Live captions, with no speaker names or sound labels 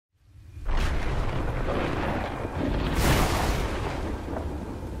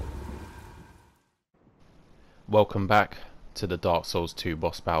Welcome back to the Dark Souls 2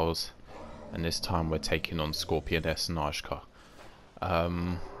 boss battles, and this time we're taking on Scorpioness Najka.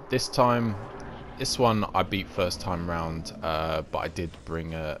 This one I beat first time round, but I did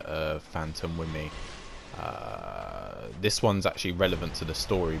bring a phantom with me. This one's actually relevant to the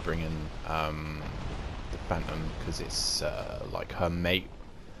story, bringing the phantom, because it's like her mate,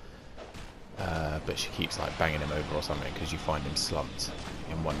 but she keeps like banging him over or something because you find him slumped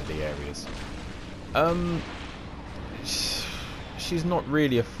in one of the areas. She's not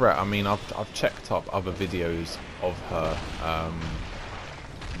really a threat. I mean, I've checked up other videos of her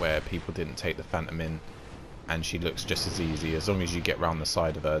where people didn't take the phantom in, and she looks just as easy. As long as you get round the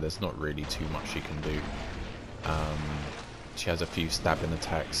side of her, there's not really too much you can do. She has a few stabbing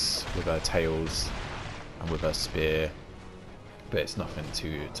attacks with her tails and with her spear, but it's nothing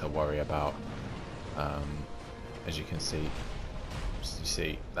to worry about. As you can see, you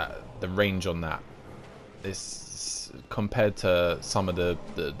see that the range on that is, compared to some of the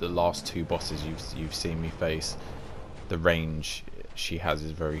last two bosses you've seen me face, the range she has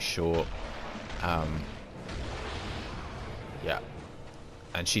is very short. Yeah,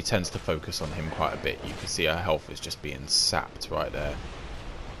 and she tends to focus on him quite a bit. You can see her health is just being sapped right there.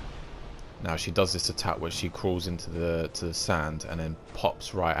 Now she does this attack where she crawls into the sand and then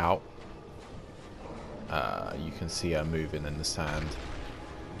pops right out. You can see her moving in the sand,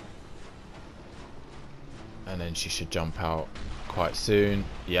 and then she should jump out quite soon.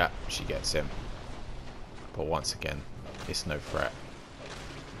 Yeah, she gets him, but once again it's no threat.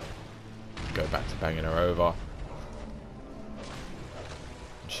 Go back to banging her over.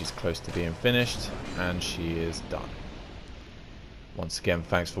 She's close to being finished, and she is done. Once again,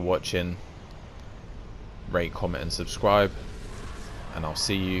 thanks for watching. Rate, comment and subscribe, and I'll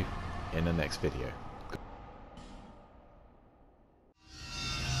see you in the next video.